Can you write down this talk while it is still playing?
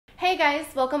guys,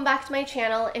 welcome back to my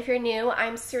channel. If you're new,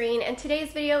 I'm Serein, and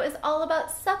today's video is all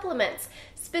about supplements,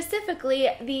 specifically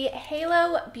the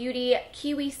Halo Beauty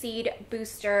Kiwi Seed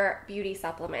Booster Beauty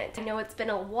Supplement. I know it's been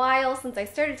a while since I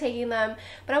started taking them,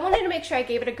 but I wanted to make sure I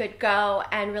gave it a good go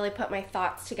and really put my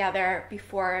thoughts together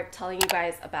before telling you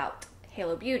guys about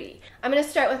Halo Beauty. I'm going to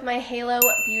start with my Halo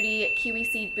Beauty Kiwi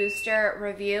Seed Booster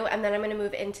review, and then I'm going to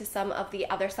move into some of the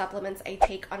other supplements I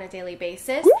take on a daily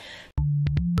basis.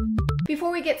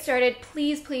 Before we get started,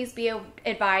 please be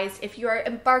advised if you are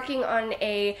embarking on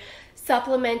a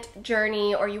supplement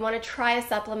journey or you want to try a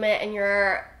supplement and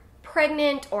you're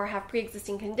pregnant or have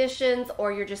pre-existing conditions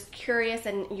or you're just curious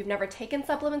and you've never taken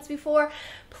supplements before,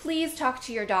 please talk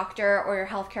to your doctor or your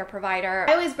healthcare provider.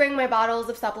 I always bring my bottles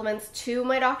of supplements to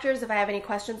my doctors if I have any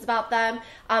questions about them.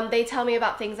 They tell me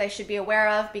about things I should be aware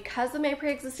of because of my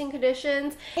pre-existing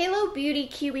conditions. Halo Beauty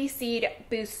Kiwi Seed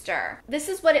Booster. This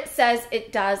is what it says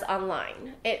it does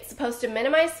online. It's supposed to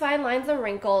minimize fine lines and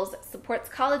wrinkles, supports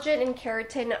collagen and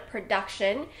keratin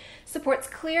production, supports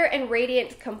clear and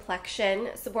radiant complexion,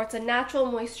 supports a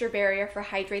natural moisture barrier for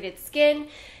hydrated skin,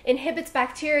 inhibits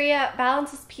bacteria,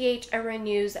 balances pH, and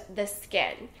renews the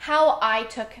skin. How I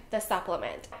took the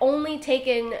supplement. Only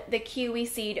taken the Kiwi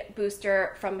Seed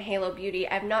Booster from Halo Beauty.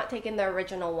 I've not taken the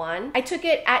original one. I took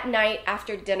it at night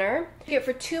after dinner. I took it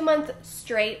for 2 months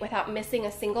straight without missing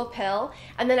a single pill,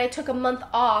 and then I took a month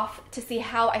off to see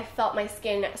how I felt my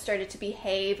skin started to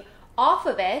behave off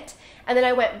of it, and then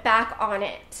I went back on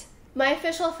it. My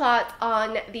official thoughts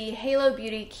on the Halo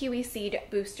Beauty Kiwi Seed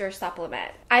Booster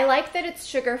Supplement. I like that it's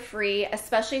sugar-free,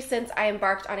 especially since I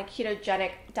embarked on a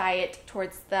ketogenic diet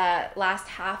towards the last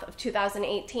half of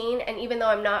 2018, and even though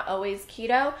I'm not always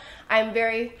keto, I'm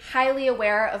very highly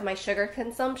aware of my sugar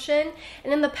consumption,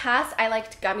 and in the past I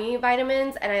liked gummy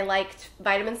vitamins and I liked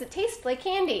vitamins that taste like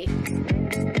candy.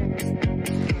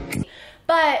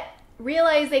 But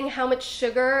realizing how much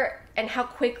sugar and how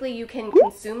quickly you can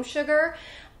consume sugar,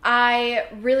 I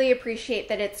really appreciate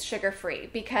that it's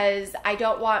sugar-free because I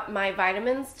don't want my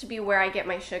vitamins to be where I get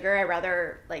my sugar. I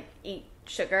rather eat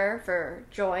sugar for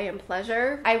joy and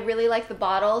pleasure. I really like the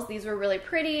bottles. These were really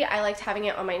pretty. I liked having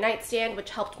it on my nightstand, which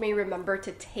helped me remember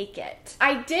to take it.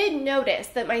 I did notice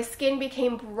that my skin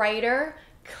became brighter,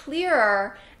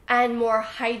 clearer, and more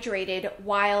hydrated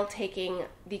while taking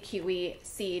the Kiwi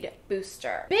Seed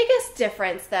Booster. Biggest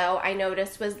difference though I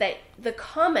noticed was that the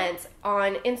comments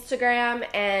on Instagram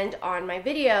and on my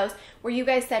videos where you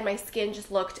guys said my skin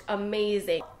just looked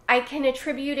amazing. I can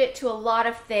attribute it to a lot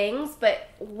of things, but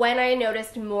when I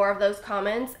noticed more of those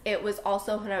comments, it was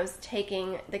also when I was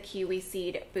taking the Kiwi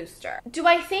Seed Booster. Do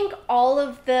I think all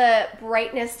of the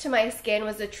brightness to my skin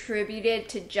was attributed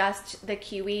to just the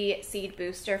Kiwi Seed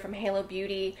Booster from Halo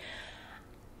Beauty?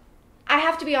 I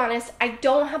have to be honest, I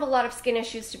don't have a lot of skin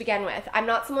issues to begin with. I'm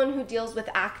not someone who deals with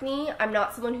acne. I'm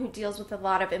not someone who deals with a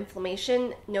lot of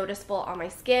inflammation noticeable on my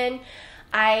skin.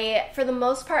 I, for the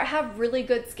most part, have really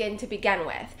good skin to begin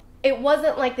with. It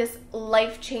wasn't like this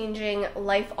life-changing,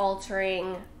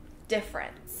 life-altering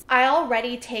difference. I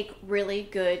already take really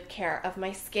good care of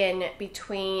my skin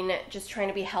between just trying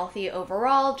to be healthy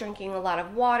overall, drinking a lot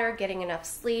of water, getting enough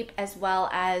sleep, as well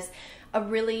as a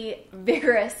really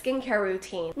vigorous skincare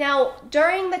routine. Now,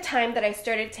 during the time that I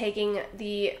started taking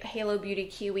the Halo Beauty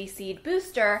Kiwi Seed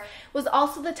Booster was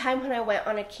also the time when I went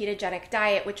on a ketogenic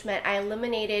diet, which meant I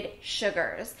eliminated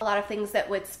sugars, a lot of things that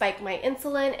would spike my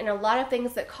insulin, and a lot of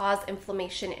things that cause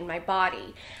inflammation in my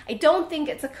body. I don't think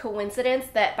it's a coincidence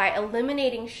that by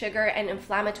eliminating sugar and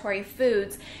inflammatory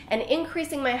foods and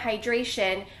increasing my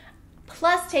hydration,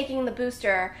 plus taking the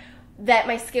booster, that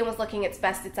my skin was looking its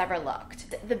best it's ever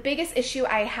looked. The biggest issue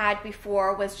I had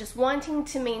before was just wanting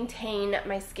to maintain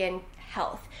my skin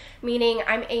health, meaning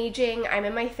I'm aging, I'm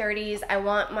in my 30s, I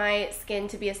want my skin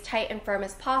to be as tight and firm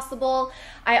as possible.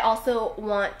 I also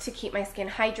want to keep my skin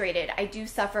hydrated. I do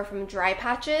suffer from dry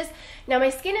patches. Now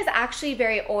my skin is actually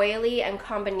very oily and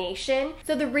combination,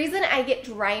 so the reason I get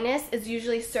dryness is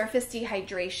usually surface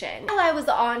dehydration. While I was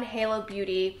on Halo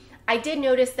Beauty, I did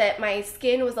notice that my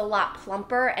skin was a lot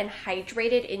plumper and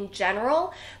hydrated in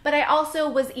general, but I also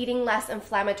was eating less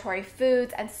inflammatory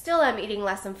foods and still am eating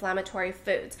less inflammatory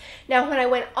foods. Now, when I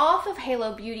went off of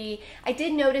Halo Beauty, I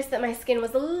did notice that my skin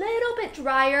was a little bit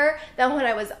drier than when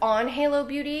I was on Halo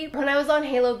Beauty. When I was on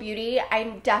Halo Beauty, I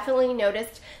definitely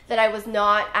noticed that I was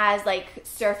not as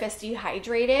surface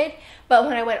dehydrated, but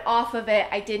when I went off of it,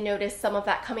 I did notice some of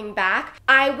that coming back.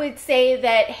 I would say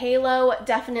that Halo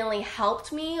definitely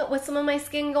helped me with with some of my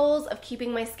skin goals of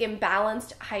keeping my skin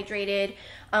balanced, hydrated,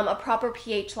 a proper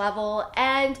pH level,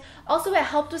 and also it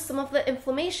helped with some of the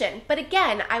inflammation. But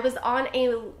again, I was on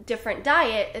a different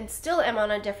diet and still am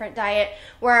on a different diet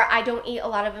where I don't eat a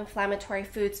lot of inflammatory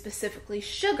foods, specifically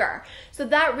sugar. So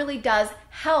that really does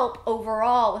help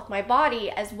overall with my body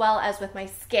as well as with my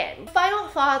skin. Final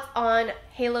thoughts on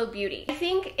Halo Beauty. I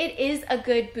think it is a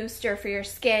good booster for your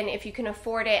skin if you can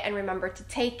afford it and remember to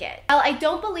take it. While I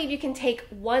don't believe you can take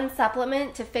one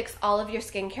supplement to fix all of your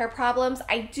skincare problems,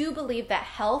 I do believe that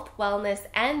health, wellness,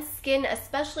 and skin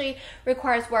especially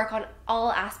requires work on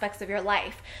all aspects of your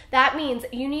life. That means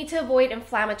you need to avoid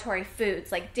inflammatory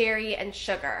foods like dairy and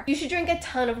sugar. You should drink a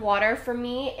ton of water. For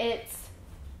me,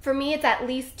 it's at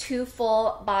least 2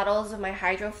 full bottles of my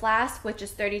Hydro Flask, which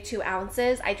is 32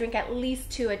 ounces. I drink at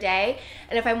least 2 a day.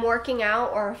 And if I'm working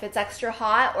out or if it's extra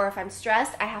hot or if I'm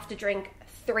stressed, I have to drink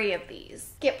 3 of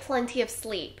these. Get plenty of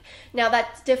sleep. Now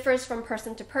that differs from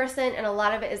person to person and a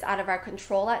lot of it is out of our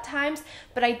control at times,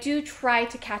 but I do try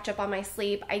to catch up on my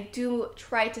sleep. I do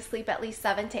try to sleep at least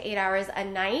 7 to 8 hours a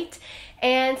night,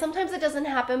 and sometimes it doesn't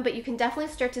happen, but you can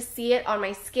definitely start to see it on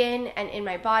my skin and in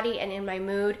my body and in my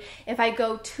mood if I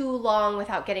go too long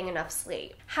without getting enough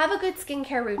sleep. Have a good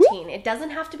skincare routine. It doesn't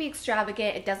have to be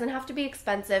extravagant, it doesn't have to be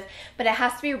expensive, but it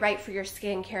has to be right for your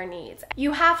skincare needs.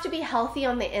 You have to be healthy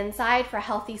on the inside for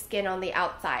healthy skin on the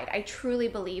outside. I truly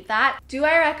believe that. Do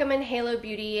I recommend Halo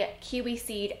Beauty Kiwi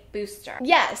Seed Booster?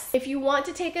 Yes. If you want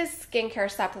to take a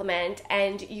skincare supplement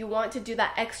and you want to do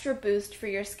that extra boost for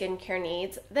your skincare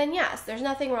needs, then yes, there's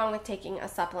nothing wrong with taking a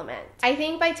supplement. I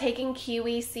think by taking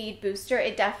Kiwi Seed Booster,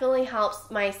 it definitely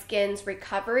helps my skin's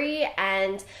recovery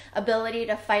and ability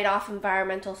to fight off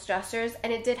environmental stressors,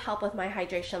 and it did help with my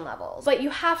hydration levels. But you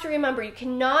have to remember, you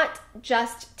cannot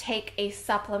just take a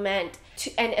supplement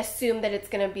and assume that it's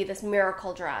going to be this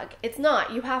miracle drug. It's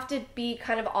not. You have to be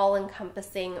kind of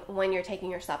all-encompassing when you're taking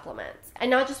your supplements.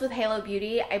 And not just with Halo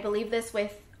Beauty, I believe this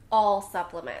with all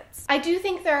supplements. I do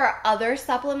think there are other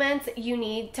supplements you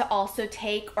need to also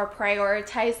take or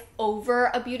prioritize over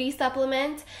a beauty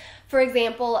supplement. For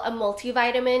example, a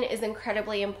multivitamin is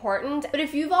incredibly important, but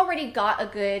if you've already got a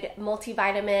good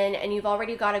multivitamin and you've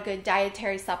already got a good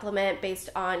dietary supplement based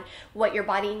on what your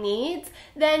body needs,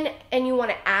 then, and you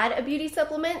want to add a beauty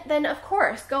supplement, then of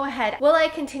course, go ahead. Will I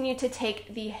continue to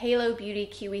take the Halo Beauty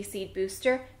Kiwi Seed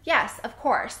Booster? Yes, of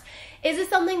course. Is it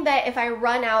something that if I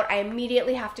run out, I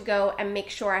immediately have to go and make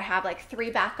sure I have like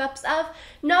 3 backups of?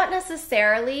 Not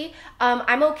necessarily.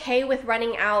 I'm okay with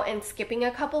running out and skipping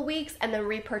a couple weeks and then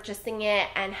repurchasing it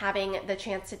and having the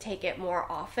chance to take it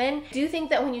more often. I do think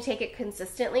that when you take it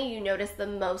consistently, you notice the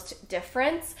most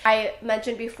difference. I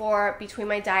mentioned before, between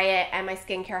my diet and my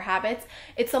skincare habits,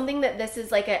 it's something that this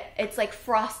is like it's like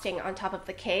frosting on top of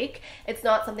the cake. It's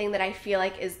not something that I feel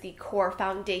like is the core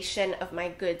foundation of my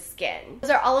good skin. Those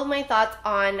are all of my thoughts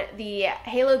on the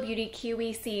Halo Beauty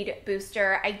Kiwi Seed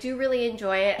Booster. I do really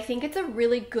enjoy it. I think it's a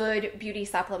really good beauty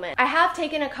supplement. I have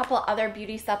taken a couple other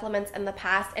beauty supplements in the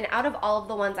past, and out of all of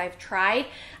the ones I've tried,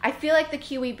 I feel like the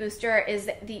Kiwi Booster is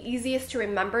the easiest to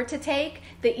remember to take,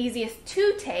 the easiest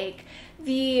to take,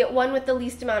 the one with the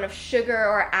least amount of sugar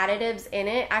or additives in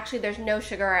it. Actually, there's no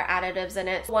sugar or additives in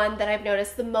it. One that I've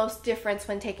noticed the most difference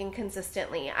when taking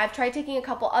consistently. I've tried taking a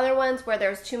couple other ones where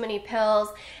there's too many pills,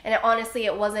 and honestly,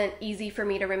 it wasn't easy for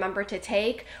me to remember to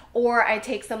take, or I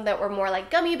take some that were more like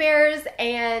gummy bears,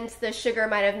 and the sugar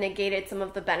might have negated some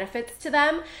of the benefits to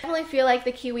them. I definitely feel like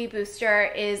the Kiwi Booster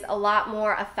is a lot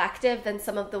more effective than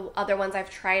some of the other ones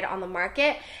I've tried on the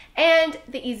market, and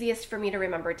the easiest for me to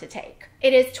remember to take.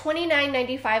 It is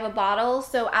 $29.95 a bottle,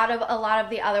 so out of a lot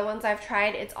of the other ones I've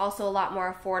tried, it's also a lot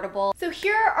more affordable. So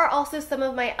here are also some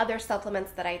of my other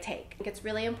supplements that I take. I think it's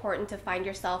really important to find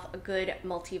yourself a good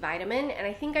multivitamin, and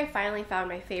I think I finally found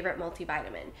my favorite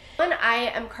multivitamin. One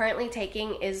I am currently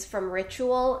taking is from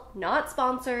Ritual, not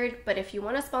sponsored, but if you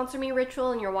want to sponsor me,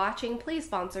 Ritual, and you're watching, please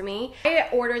sponsor me. I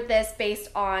ordered this based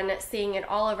on seeing it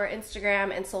all over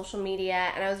Instagram and social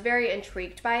media, and I was very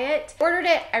intrigued by it. Ordered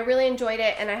it, I really enjoyed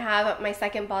it, and I have my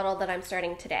second bottle that I'm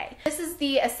starting today. This is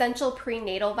the Essential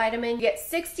Prenatal Vitamin. You get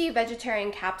 60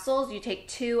 vegetarian capsules. You take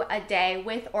 2 a day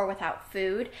with or without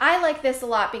food. I like this a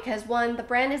lot because one, the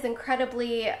brand is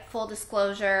incredibly full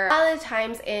disclosure. A lot of the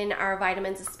times in our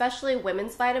vitamins, especially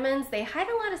women's vitamins, they hide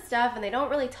a lot of stuff and they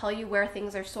don't really tell you where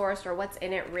things are sourced or what's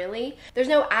in it really. There's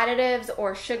no additives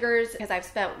or sugars because I've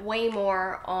spent way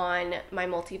more on my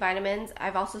multivitamins.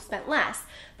 I've also spent less,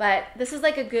 but this is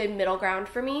like a good middle ground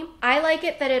for me. I like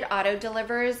it that it auto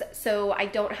delivers, so I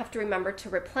don't have to remember to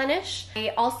replenish.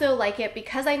 I also like it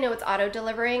because I know it's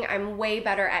auto-delivering. I'm way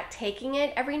better at taking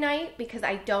it every night because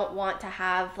I don't want to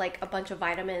have like a bunch of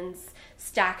vitamins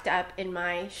stacked up in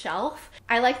my shelf.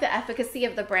 I like the efficacy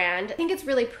of the brand. I think it's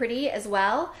really pretty as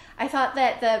well. I thought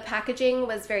that the packaging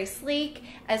was very sleek,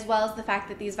 as well as the fact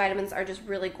that these vitamins are just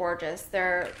really gorgeous.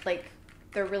 They're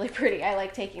really pretty. I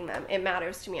like taking them. It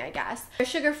matters to me, I guess. They're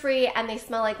sugar-free and they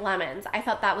smell like lemons. I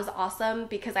thought that was awesome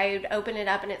because I would open it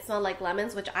up and it smelled like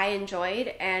lemons, which I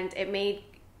enjoyed, and it made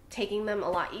taking them a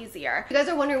lot easier. If you guys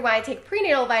are wondering why I take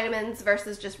prenatal vitamins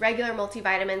versus just regular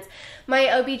multivitamins, my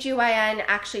OBGYN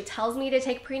actually tells me to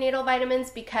take prenatal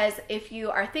vitamins because if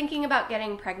you are thinking about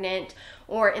getting pregnant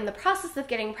or in the process of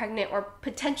getting pregnant or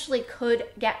potentially could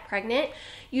get pregnant,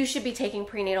 you should be taking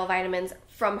prenatal vitamins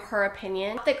from her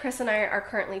opinion. Not that Chris and I are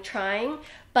currently trying,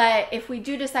 but if we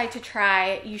do decide to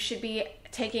try, you should be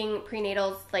taking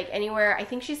prenatals like anywhere. I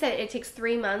think she said it takes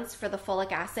 3 months for the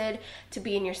folic acid to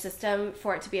be in your system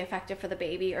for it to be effective for the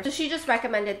baby. So she just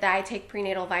recommended that I take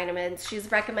prenatal vitamins.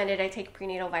 She's recommended I take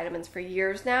prenatal vitamins for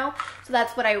years now. So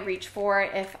that's what I reach for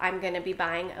if I'm going to be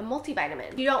buying a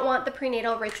multivitamin. If you don't want the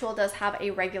prenatal, Ritual does have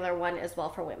a regular one as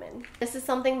well for women. This is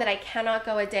something that I cannot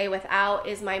go a day without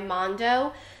is my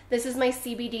Mondo. This is my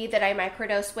CBD that I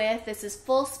microdose with. This is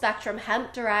full spectrum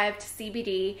hemp derived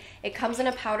CBD. It comes in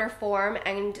a powder form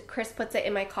and Chris puts it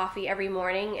in my coffee every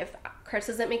morning. If Chris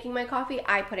isn't making my coffee,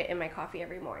 I put it in my coffee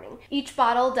every morning. Each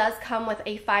bottle does come with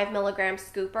a 5 milligram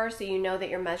scooper, so you know that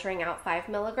you're measuring out 5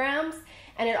 milligrams.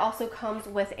 And it also comes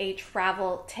with a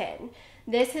travel tin.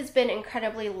 This has been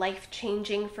incredibly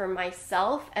life-changing for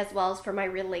myself as well as for my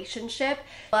relationship.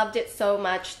 Loved it so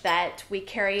much that we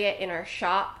carry it in our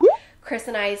shop. Chris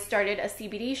and I started a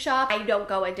CBD shop. I don't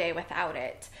go a day without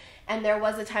it. And there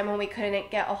was a time when we couldn't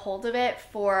get a hold of it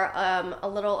for a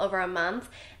little over a month.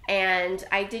 And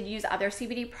I did use other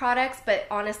CBD products, but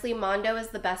honestly, Mondo is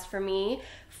the best for me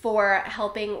for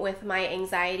helping with my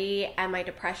anxiety and my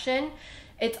depression.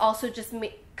 It's also just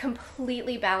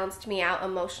completely balanced me out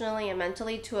emotionally and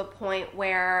mentally to a point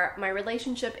where my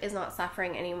relationship is not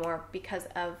suffering anymore because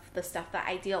of the stuff that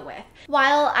I deal with.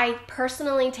 While I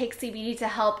personally take CBD to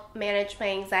help manage my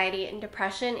anxiety and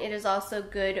depression, it is also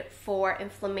good for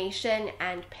inflammation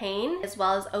and pain, as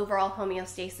well as overall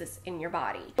homeostasis in your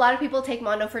body. A lot of people take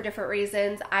Mondo for different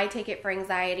reasons. I take it for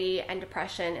anxiety and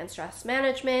depression and stress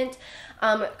management.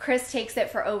 Chris takes it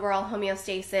for overall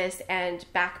homeostasis and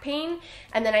back pain.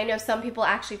 And then I know some people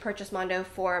actually purchase Mondo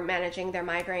for managing their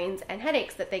migraines and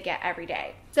headaches that they get every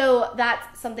day. So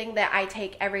that's something that I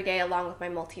take every day along with my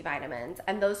multivitamins.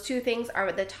 And those two things are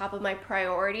at the top of my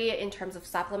priority in terms of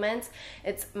supplements.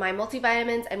 It's my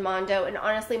multivitamins and Mondo. And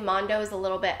honestly, Mondo is a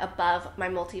little bit above my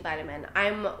multivitamin.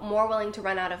 I'm more willing to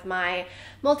run out of my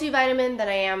multivitamin than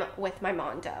I am with my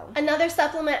Mondo. Another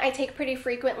supplement I take pretty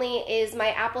frequently is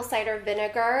my apple cider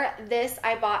vinegar. This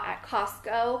I bought at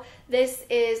Costco. This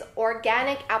is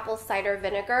organic apple cider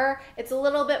vinegar. It's a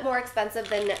little bit more expensive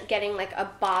than getting like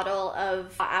a bottle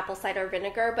of apple cider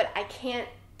vinegar, but I can't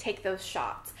take those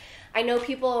shots. I know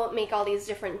people make all these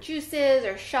different juices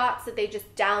or shots that they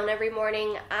just down every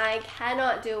morning. I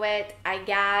cannot do it. I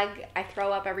gag, I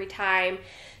throw up every time.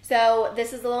 So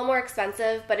this is a little more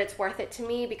expensive, but it's worth it to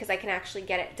me because I can actually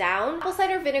get it down. Apple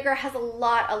cider vinegar has a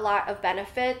lot of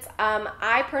benefits.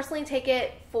 I personally take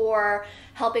it for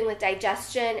helping with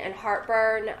digestion and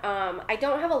heartburn. I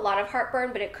don't have a lot of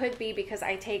heartburn, but it could be because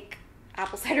I take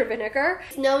apple cider vinegar.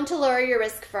 It's known to lower your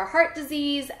risk for heart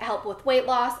disease, help with weight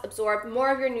loss, absorb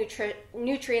more of your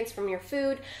nutrients from your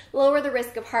food, lower the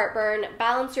risk of heartburn,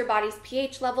 balance your body's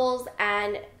pH levels,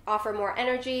 and offer more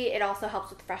energy. It also helps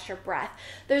with fresher breath.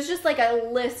 There's just like a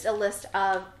list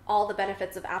of all the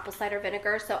benefits of apple cider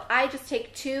vinegar. So I just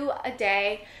take 2 a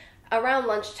day around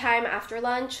lunchtime, after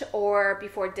lunch, or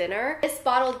before dinner. This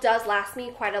bottle does last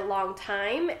me quite a long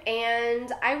time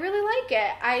and I really like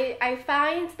it. I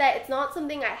find that it's not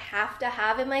something I have to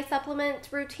have in my supplement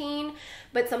routine,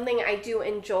 but something I do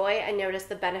enjoy and notice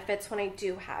the benefits when I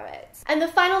do have it. And the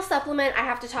final supplement I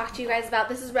have to talk to you guys about,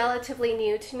 this is relatively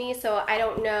new to me, so I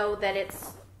don't know that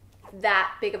it's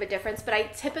that big of a difference, but I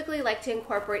typically like to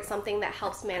incorporate something that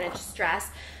helps manage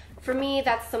stress. For me,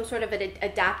 that's some sort of an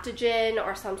adaptogen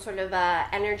or some sort of a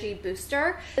energy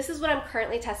booster. This is what I'm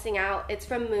currently testing out. It's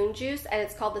from Moon Juice and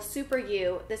it's called the Super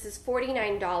U. This is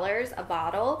 $49 a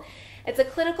bottle. It's a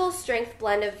clinical strength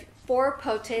blend of 4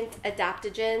 potent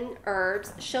adaptogen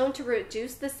herbs shown to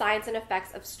reduce the signs and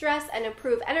effects of stress and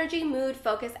improve energy, mood,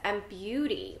 focus, and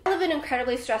beauty. I live an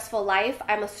incredibly stressful life.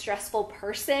 I'm a stressful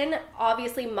person.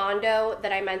 Obviously, Mondo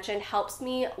that I mentioned helps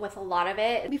me with a lot of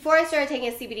it. Before I started taking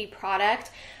a CBD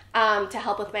product, to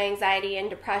help with my anxiety and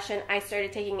depression, I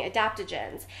started taking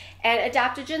adaptogens. And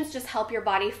adaptogens just help your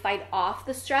body fight off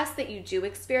the stress that you do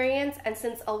experience. And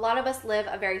since a lot of us live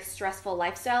a very stressful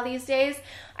lifestyle these days,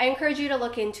 I encourage you to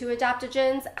look into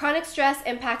adaptogens. Chronic stress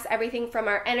impacts everything from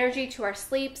our energy to our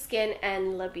sleep, skin,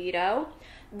 and libido.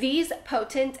 These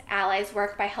potent allies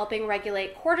work by helping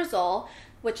regulate cortisol,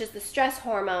 which is the stress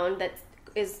hormone that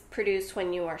is produced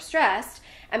when you are stressed,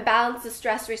 and balance the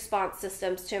stress response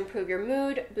systems to improve your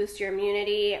mood, boost your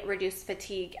immunity, reduce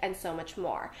fatigue, and so much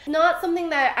more. Not something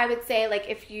that I would say, like,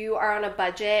 if you are on a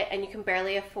budget and you can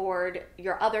barely afford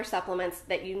your other supplements,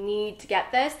 that you need to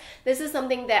get this. This is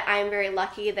something that I'm very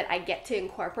lucky that I get to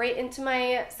incorporate into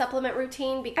my supplement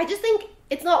routine. I just think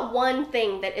it's not one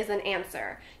thing that is an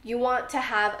answer. You want to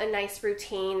have a nice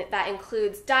routine that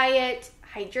includes diet,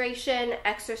 hydration,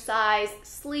 exercise,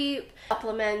 sleep,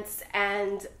 supplements,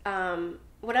 and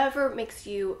whatever makes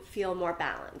you feel more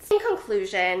balanced. In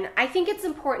conclusion, I think it's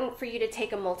important for you to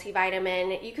take a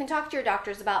multivitamin. You can talk to your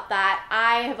doctors about that.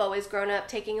 I have always grown up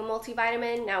taking a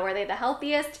multivitamin. Now, were they the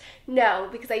healthiest? No,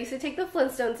 because I used to take the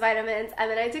Flintstones vitamins,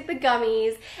 and then I took the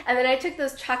gummies, and then I took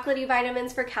those chocolatey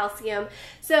vitamins for calcium.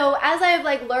 So as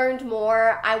I've learned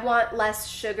more, I want less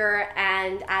sugar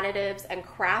and additives and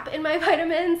crap in my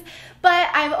vitamins, but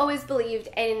I've always believed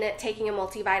in taking a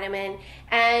multivitamin,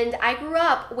 and I grew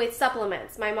up with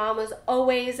supplements. My mom was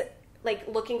always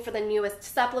looking for the newest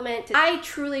supplement. I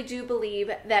truly do believe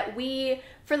that we,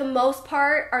 for the most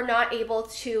part, are not able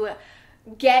to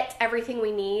get everything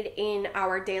we need in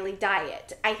our daily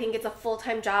diet. I think it's a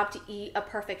full-time job to eat a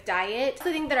perfect diet. I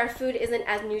think that our food isn't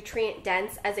as nutrient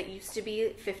dense as it used to be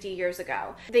 50 years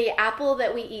ago. The apple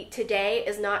that we eat today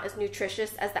is not as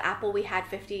nutritious as the apple we had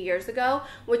 50 years ago,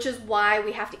 which is why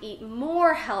we have to eat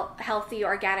more healthy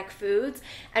organic foods,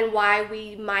 and why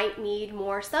we might need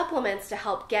more supplements to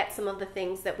help get some of the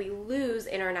things that we lose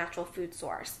in our natural food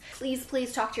source.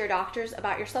 Please talk to your doctors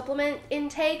about your supplement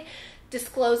intake.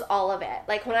 Disclose all of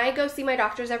it. When I go see my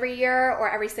doctors every year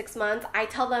or every 6 months, I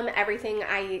tell them everything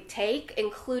I take,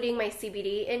 including my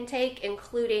CBD intake,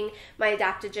 including my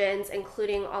adaptogens,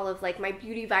 including all of my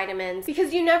beauty vitamins,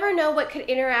 because you never know what could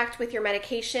interact with your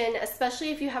medication, especially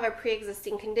if you have a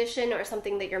pre-existing condition or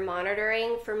something that you're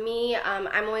monitoring. For me,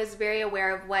 I'm always very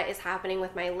aware of what is happening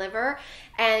with my liver,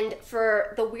 and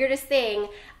for the weirdest thing,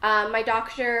 my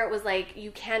doctor was like,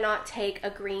 you cannot take a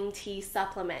green tea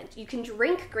supplement. You can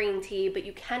drink green tea, but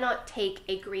you cannot take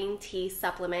a green tea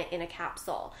supplement in a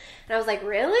capsule. And I was like,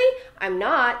 really? I'm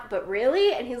not, but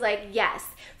really? And he's like, yes,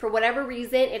 for whatever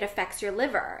reason, it affects your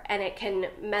liver, and it can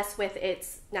mess with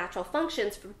its natural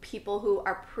functions for people who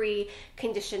are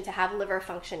pre-conditioned to have liver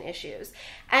function issues.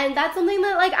 And that's something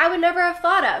that I would never have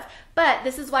thought of. But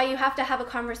this is why you have to have a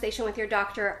conversation with your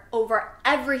doctor over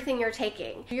everything you're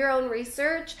taking. Do your own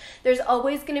research. There's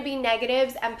always going to be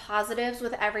negatives and positives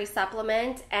with every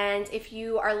supplement, and if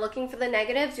you are looking for the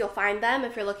negatives, you'll find them.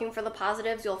 If you're looking for the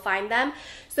positives, you'll find them.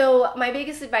 So my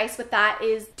biggest advice with that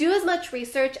is do as much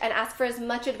research and ask for as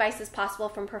much advice as possible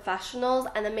from professionals,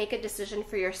 and then make a decision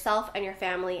for yourself and your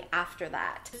family after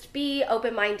that. Just be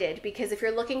open-minded, because if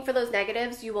you're looking for those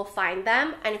negatives, you will find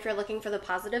them, and if you're looking for the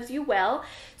positives, you will.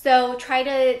 So try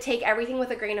to take everything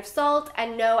with a grain of salt,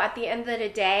 and know at the end of the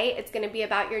day, it's going to be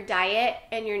about your diet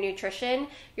and your nutrition,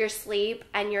 your sleep,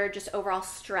 and your just overall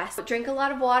stress. Drink a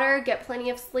lot of water, get plenty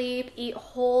of sleep, eat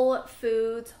whole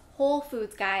foods,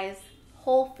 guys.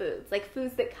 Whole foods,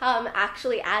 foods that come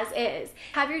actually as is.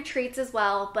 Have your treats as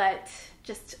well, but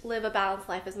just live a balanced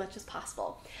life as much as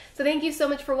possible. So thank you so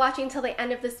much for watching till the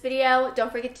end of this video.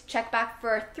 Don't forget to check back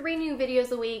for 3 new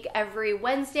videos a week every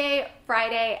Wednesday,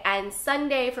 Friday, and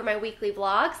Sunday for my weekly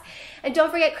vlogs. And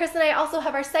don't forget, Chris and I also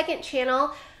have our second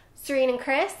channel, Serein and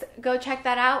Chris. Go check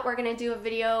that out. We're gonna do a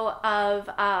video of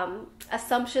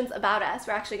assumptions about us.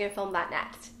 We're actually gonna film that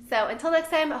next. So until next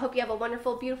time, I hope you have a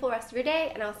wonderful, beautiful rest of your day,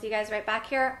 and I'll see you guys right back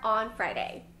here on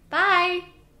Friday.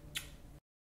 Bye!